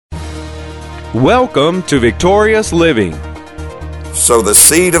Welcome to Victorious Living. So the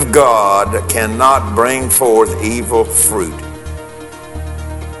seed of God cannot bring forth evil fruit.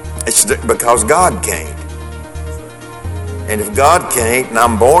 It's because God can't. And if God can't, and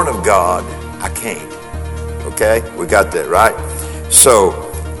I'm born of God, I can't. Okay? We got that, right? So,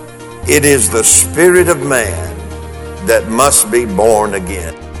 it is the spirit of man that must be born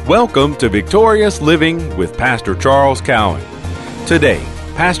again. Welcome to Victorious Living with Pastor Charles Cowan. Today,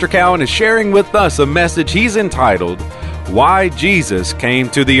 Pastor Cowan is sharing with us a message he's entitled, Why Jesus Came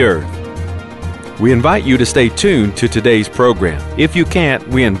to the Earth. We invite you to stay tuned to today's program. If you can't,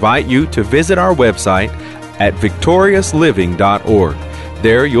 we invite you to visit our website at victoriousliving.org.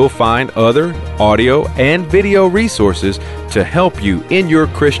 There you'll find other audio and video resources to help you in your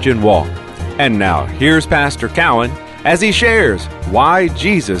Christian walk. And now, here's Pastor Cowan as he shares why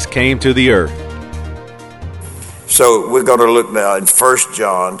Jesus came to the earth. So we're going to look now in 1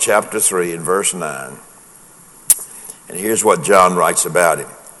 John chapter 3 and verse 9. And here's what John writes about him.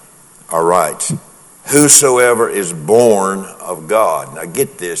 All right. Whosoever is born of God. Now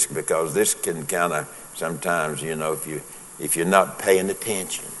get this, because this can kind of sometimes, if you're not paying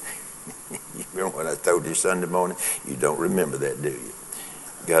attention. You remember what I told you Sunday morning? You don't remember that, do you?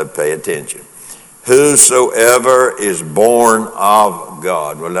 You got to pay attention. Whosoever is born of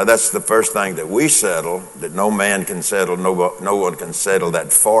God. Well, now that's the first thing that we settle, that no man can settle, no one can settle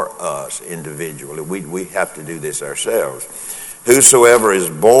that for us individually. We have to do this ourselves. Whosoever is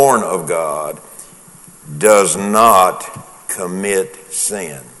born of God does not commit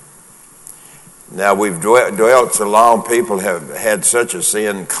sin. Now we've dwelt so long, people have had such a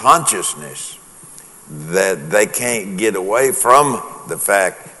sin consciousness that they can't get away from the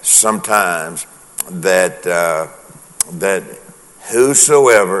fact sometimes that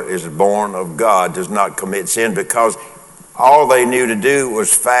whosoever is born of God does not commit sin, because all they knew to do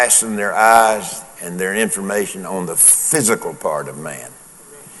was fasten their eyes and their information on the physical part of man.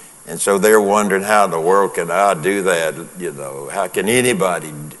 And so they're wondering, how in the world can I do that? How can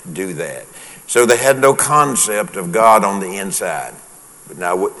anybody do that? So they had no concept of God on the inside. But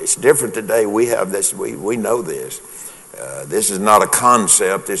now it's different today. We have this, we know this. This is not a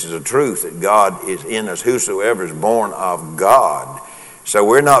concept. This is a truth that God is in us. Whosoever is born of God. So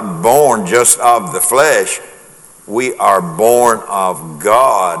we're not born just of the flesh. We are born of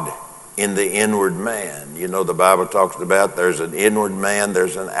God in the inward man. The Bible talks about there's an inward man,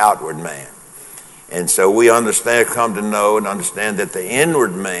 there's an outward man. And so we come to know and understand that the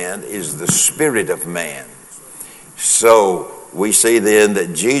inward man is the spirit of man. So we see then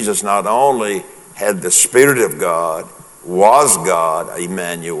that Jesus not only had the Spirit of God, was God,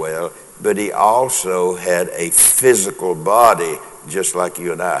 Emmanuel, but he also had a physical body just like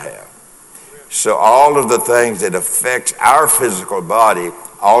you and I have. So all of the things that affects our physical body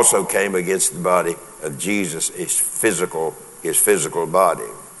also came against the body of Jesus, his physical body.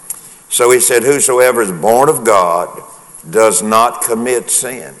 So he said, whosoever is born of God does not commit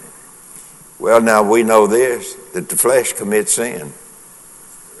sin. Well, now we know this, that the flesh commits sin.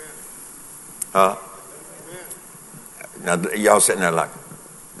 Now, y'all sitting there like,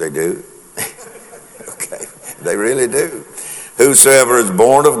 they do? Okay, they really do. Whosoever is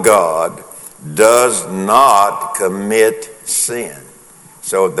born of God does not commit sin.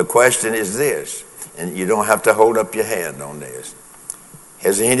 So the question is this, and you don't have to hold up your hand on this.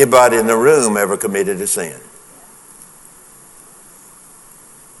 Has anybody in the room ever committed a sin?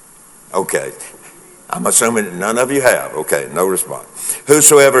 Okay. I'm assuming that none of you have. Okay, no response.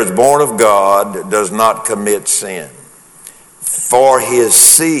 Whosoever is born of God does not commit sin. For his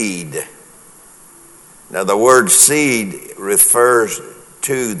seed. Now the word seed refers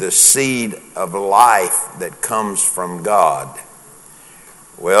to the seed of life that comes from God.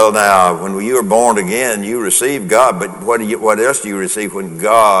 Well, now, when you are born again, you receive God, but what else do you receive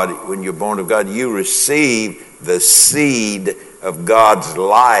when you're born of God? You receive the seed of God's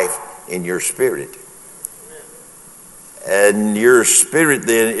life in your spirit. And your spirit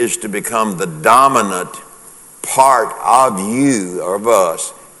then is to become the dominant part of you, or of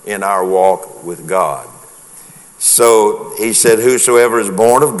us, in our walk with God. So he said, whosoever is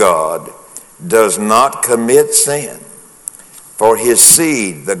born of God does not commit sin. For his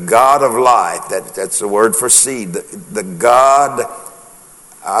seed, the God of life, that's the word for seed, the God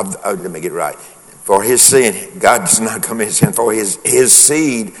of, let me get it right. For his seed, God does not commit sin. For his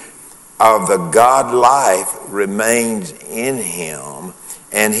seed of the God life remains in him,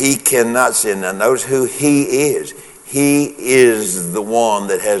 and he cannot sin. Now notice who he is. He is the one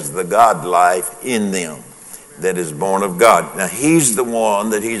that has the God life in them, that is born of God. Now he's the one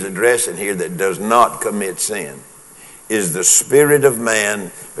that he's addressing here that does not commit sin. is the spirit of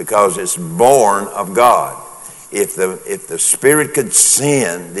man because it's born of God. If the spirit could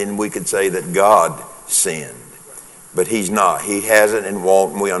sin, then we could say that God sinned. But he's not. He hasn't and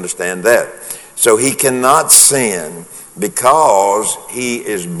won't, and we understand that. So he cannot sin because he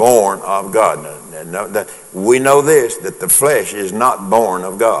is born of God. Now, we know this, that the flesh is not born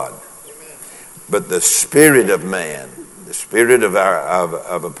of God. But the spirit of man, the spirit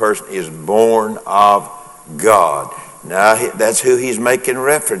of a person is born of God. Now, that's who he's making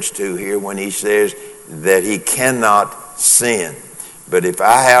reference to here when he says that he cannot sin. But if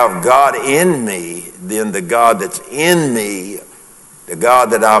I have God in me, then the God that's in me, the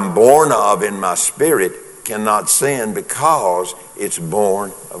God that I'm born of in my spirit, cannot sin because it's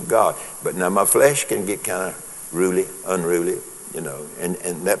born of God. But now my flesh can get kind of unruly,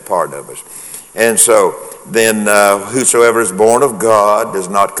 and that part of us. And so then whosoever is born of God does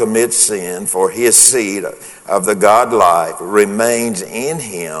not commit sin, for his seed of the God life remains in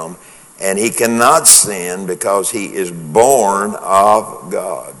him, and he cannot sin because he is born of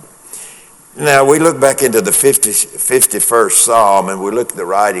God. Now we look back into the 51st Psalm, and we look at the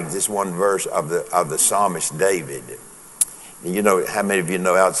writings, this one verse of the psalmist David. You know, how many of you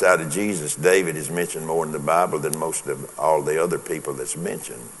know outside of Jesus, David is mentioned more in the Bible than most of all the other people that's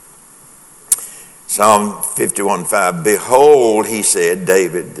mentioned. Psalm 51:5, behold, he said,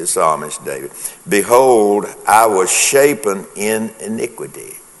 David, the psalmist David, behold, I was shapen in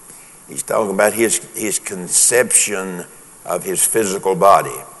iniquity. He's talking about his conception of his physical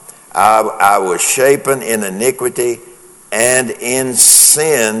body. I was shapen in iniquity, and in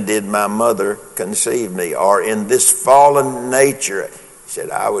sin did my mother conceive me. Or in this fallen nature, he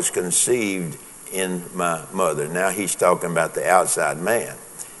said, I was conceived in my mother. Now he's talking about the outside man.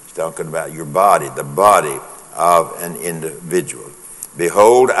 He's talking about your body, the body of an individual.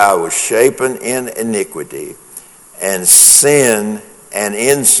 Behold, I was shapen in iniquity, and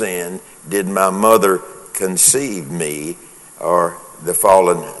in sin did my mother conceive me, or the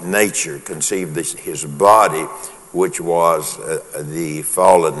fallen nature conceived his body, which was the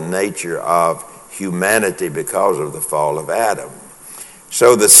fallen nature of humanity because of the fall of Adam.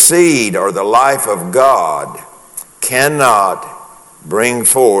 So the seed or the life of God cannot bring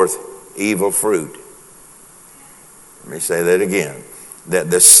forth evil fruit. Let me say that again. That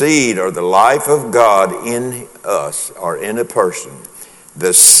the seed or the life of God in us or in a person,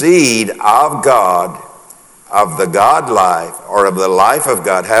 the seed of God, of the God life or of the life of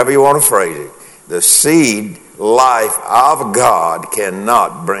God, however you want to phrase it, the seed life of God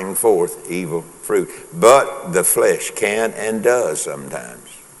cannot bring forth evil fruit. But the flesh can and does sometimes.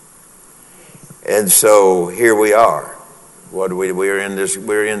 And so here we are. We're in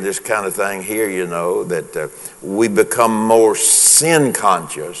this kind of thing here, that we become more sin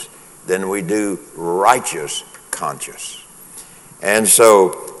conscious than we do righteous conscious. And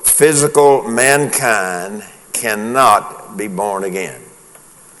so physical mankind cannot be born again.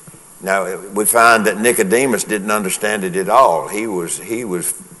 Now we find that Nicodemus didn't understand it at all. He was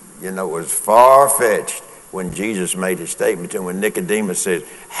far-fetched when Jesus made his statement to him. When Nicodemus said,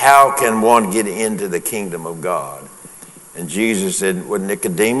 how can one get into the kingdom of God? And Jesus said, well,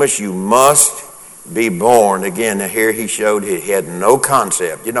 Nicodemus, you must be born again. Now here he showed he had no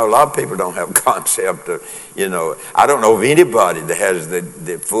concept. A lot of people don't have a concept of, I don't know of anybody that has the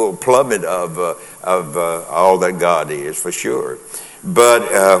full plummet of all that God is, for sure.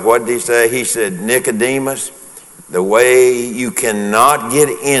 But what did he say? He said, Nicodemus, the way you cannot get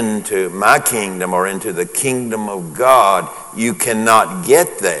into my kingdom or into the kingdom of God, you cannot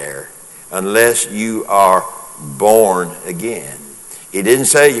get there unless you are born again. He didn't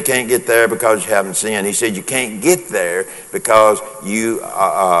say you can't get there because you haven't sinned. He said you can't get there because you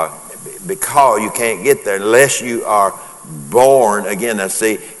can't get there unless you are born again. Now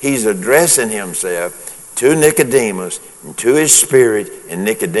see, he's addressing himself to Nicodemus and to his spirit, and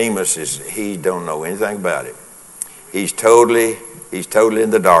Nicodemus he don't know anything about it. He's totally in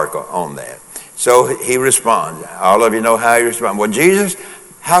the dark on that. So he responds. All of you know how he responds. Well, Jesus,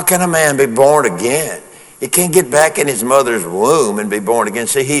 how can a man be born again? He can't get back in his mother's womb and be born again.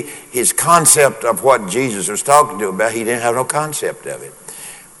 See, his concept of what Jesus was talking to him about, he didn't have no concept of it.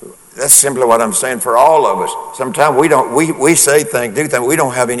 That's simply what I'm saying for all of us. Sometimes we say things, do things, we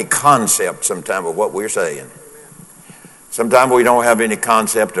don't have any concept sometimes of what we're saying. Sometimes we don't have any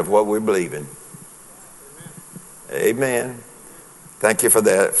concept of what we're believing. Amen. Thank you for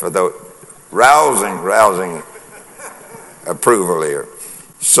that, for the rousing approval here.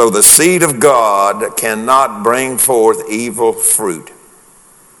 So the seed of God cannot bring forth evil fruit.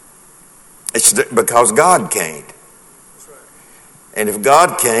 It's because God can't. And if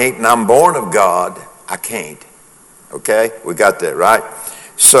God can't, and I'm born of God, I can't. Okay? We got that, right?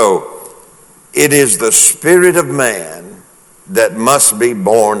 So, it is the spirit of man that must be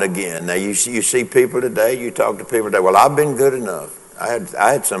born again. Now, you see people today, you talk to people today, well, I've been good enough.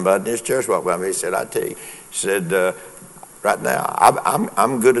 I had somebody in this church walk by me, he said, I tell you, he said, right now,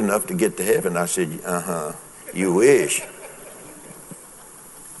 I'm good enough to get to heaven. I said, you wish.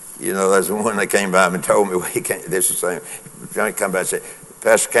 You know, there's one that came by and told me, well, this is the same. He come by and said,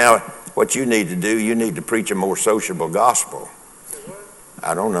 Pastor Cowan, what you need to do, you need to preach a more sociable gospel.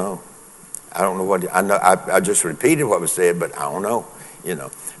 I don't know. I don't know what, I know. I just repeated what was said, but I don't know, you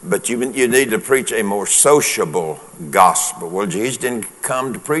know. But you need to preach a more sociable gospel. Well, Jesus didn't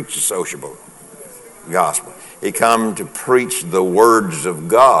come to preach a sociable gospel. He come to preach the words of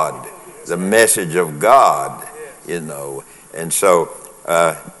God, the message of God, you know. And so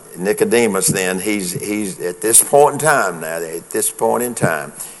Nicodemus then, he's at this point in time now,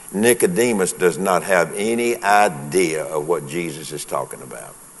 Nicodemus does not have any idea of what Jesus is talking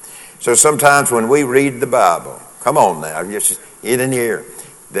about. So sometimes when we read the Bible, come on now, just get in here,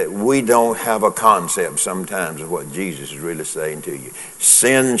 that we don't have a concept sometimes of what Jesus is really saying to you.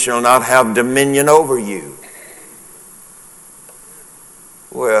 Sin shall not have dominion over you.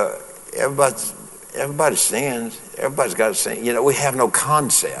 Well, everybody sins. Everybody's got to sin. You know, we have no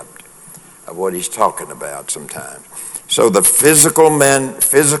concept of what he's talking about sometimes. So the physical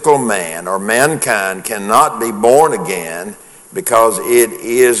man or mankind cannot be born again because it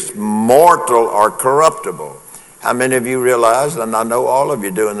is mortal or corruptible. How many of you realize, and I know all of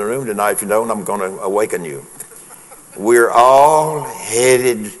you do in the room tonight, if you don't, I'm going to awaken you. We're all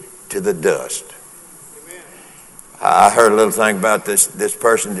headed to the dust. I heard a little thing about this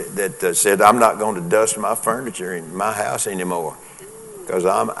person that said, I'm not going to dust my furniture in my house anymore because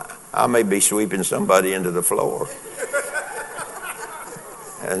I may be sweeping somebody into the floor.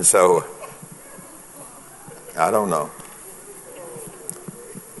 And so, I don't know.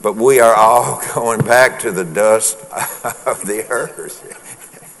 But we are all going back to the dust of the earth.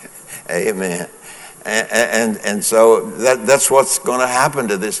 Amen. And so that's what's going to happen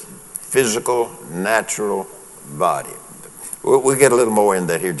to this physical, natural body. We'll get a little more in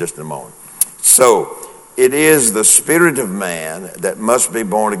that here just in a moment. So it is the spirit of man that must be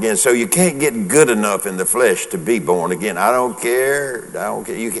born again. So you can't get good enough in the flesh to be born again. I don't care.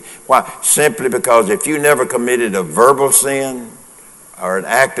 Why? Simply because if you never committed a verbal sin or an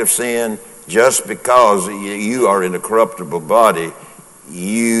act of sin, just because you are in a corruptible body,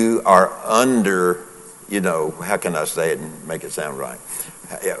 you are under, how can I say it and make it sound right?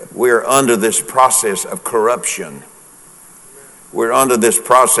 We're under this process of corruption. We're under this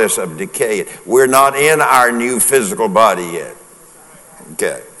process of decay. We're not in our new physical body yet.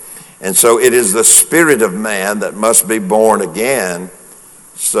 Okay. And so it is the spirit of man that must be born again.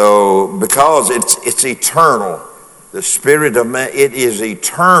 So because it's eternal. The spirit of man, it is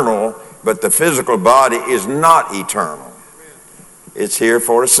eternal, but the physical body is not eternal. It's here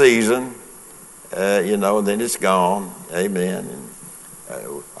for a season, and then it's gone. Amen. And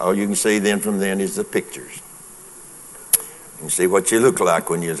all you can see then from then is the pictures. You can see what you look like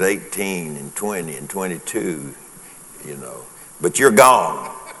when you're 18 and 20 and 22, But you're gone.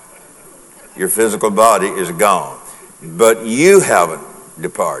 Your physical body is gone. But you haven't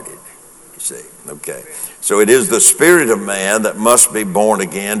departed, you see. Okay. So it is the spirit of man that must be born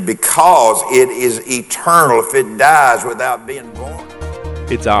again because it is eternal if it dies without being born.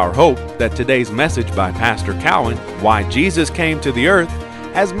 It's our hope that today's message by Pastor Cowan, Why Jesus Came to the Earth,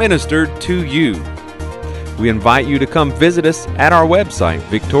 has ministered to you. We invite you to come visit us at our website,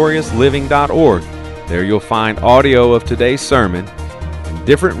 victoriousliving.org. There you'll find audio of today's sermon and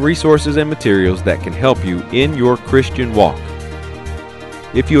different resources and materials that can help you in your Christian walk.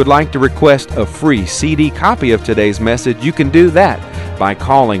 If you would like to request a free CD copy of today's message, you can do that by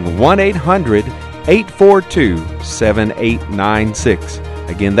calling 1-800-842-7896.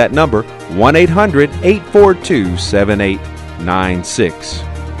 Again, that number,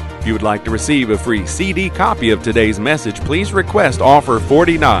 1-800-842-7896. If you would like to receive a free CD copy of today's message, please request offer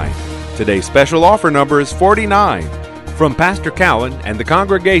 49. Today's special offer number is 49. From Pastor Cowan and the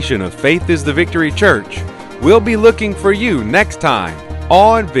congregation of Faith is the Victory Church, we'll be looking for you next time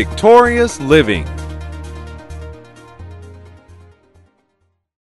on Victorious Living.